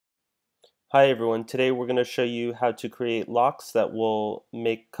Hi everyone, today we're going to show you how to create locks that will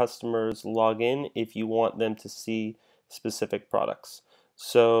make customers log in if you want them to see specific products.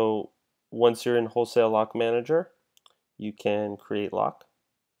 So once you're in Wholesale Lock Manager, you can create lock,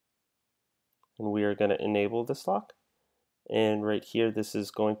 and we are going to enable this lock. And right here, this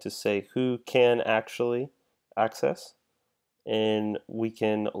is going to say who can actually access, and we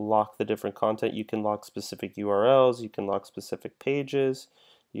can lock the different content. You can lock specific URLs, you can lock specific pages,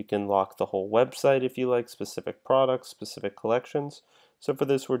 you can lock the whole website if you like, specific products, specific collections. So for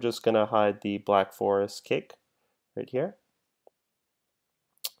this, we're just going to hide the Black Forest cake right here.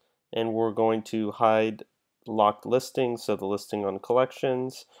 And we're going to hide locked listings, so the listing on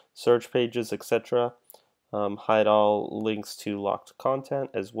collections, search pages, etc. Hide all links to locked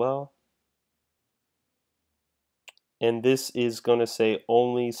content as well. And this is going to say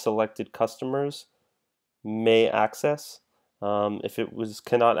only selected customers may access. If it was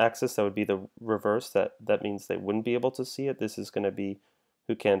cannot access, that would be the reverse. That means they wouldn't be able to see it. This is going to be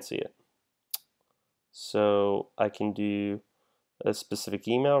who can see it. So I can do a specific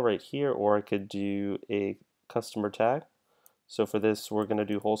email right here, or I could do a customer tag. So for this, we're going to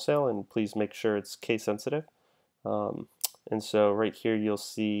do wholesale, and please make sure it's case sensitive. And so right here, you'll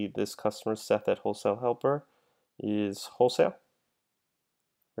see this customer Seth at Wholesale Helper is wholesale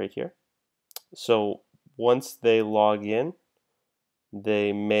right here. So once they log in,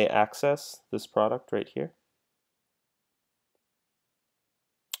 they may access this product right here.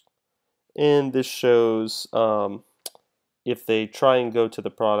 And this shows if they try and go to the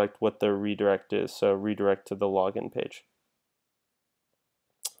product, what their redirect is. So redirect to the login page.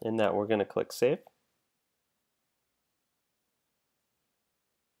 And now we're going to click Save.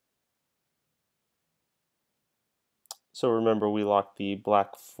 So remember, we locked the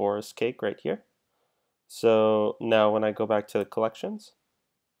Black Forest cake right here. So now when I go back to the collections,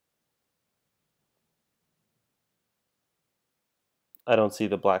 I don't see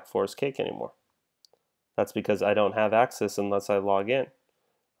the Black Forest cake anymore. That's because I don't have access unless I log in.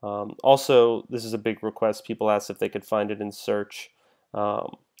 Also, this is a big request. People ask if they could find it in search.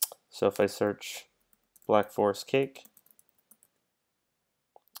 So if I search Black Forest cake,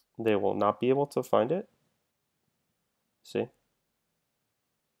 they will not be able to find it. See?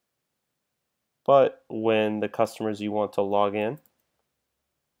 But when the customers you want to log in,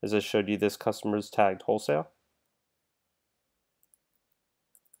 as I showed you, this customer is tagged wholesale.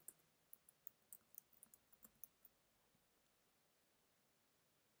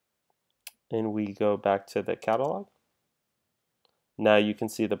 And we go back to the catalog. Now you can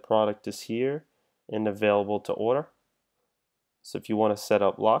see the product is here and available to order. So if you want to set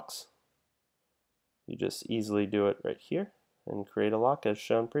up locks, you just easily do it right here and create a lock as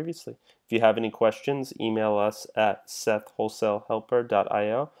shown previously. If you have any questions, email us at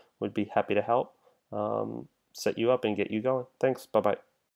sethwholesalehelper.io. We'd be happy to help set you up and get you going. Thanks. Bye-bye.